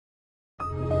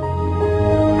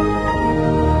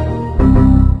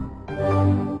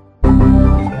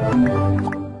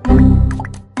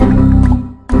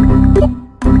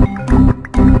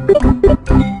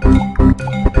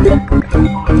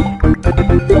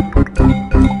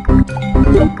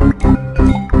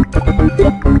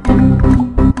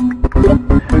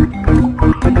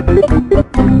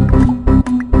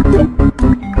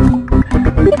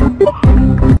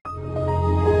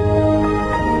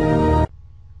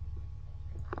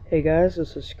Hey guys,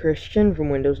 this is Christian from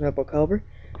WindowsNetbookHelper,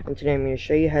 and today I'm going to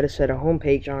show you how to set a home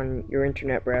page on your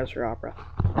internet browser, Opera.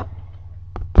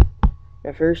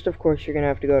 Now first, of course, you're going to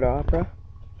have to go to Opera.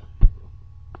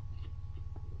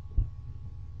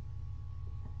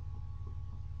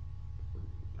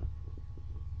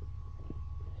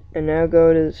 And now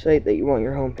go to the site that you want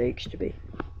your home page to be.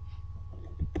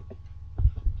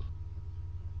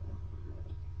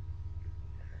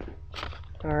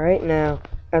 Alright, now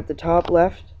at the top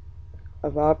left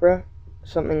of Opera,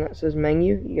 something that says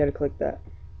menu, you got to click that.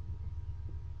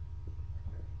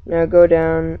 Now go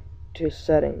down to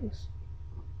settings.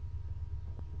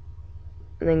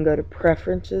 And then go to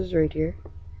preferences right here.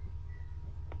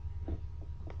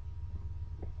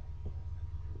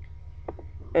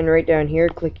 And right down here,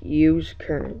 click use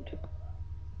current.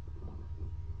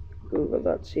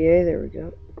 Google.ca, there we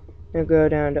go. Now go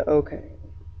down to OK.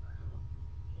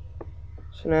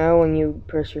 So now when you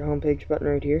press your homepage button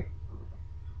right here,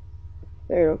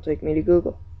 there, it'll take me to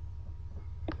Google.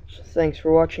 So thanks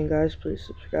for watching, guys. Please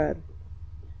subscribe.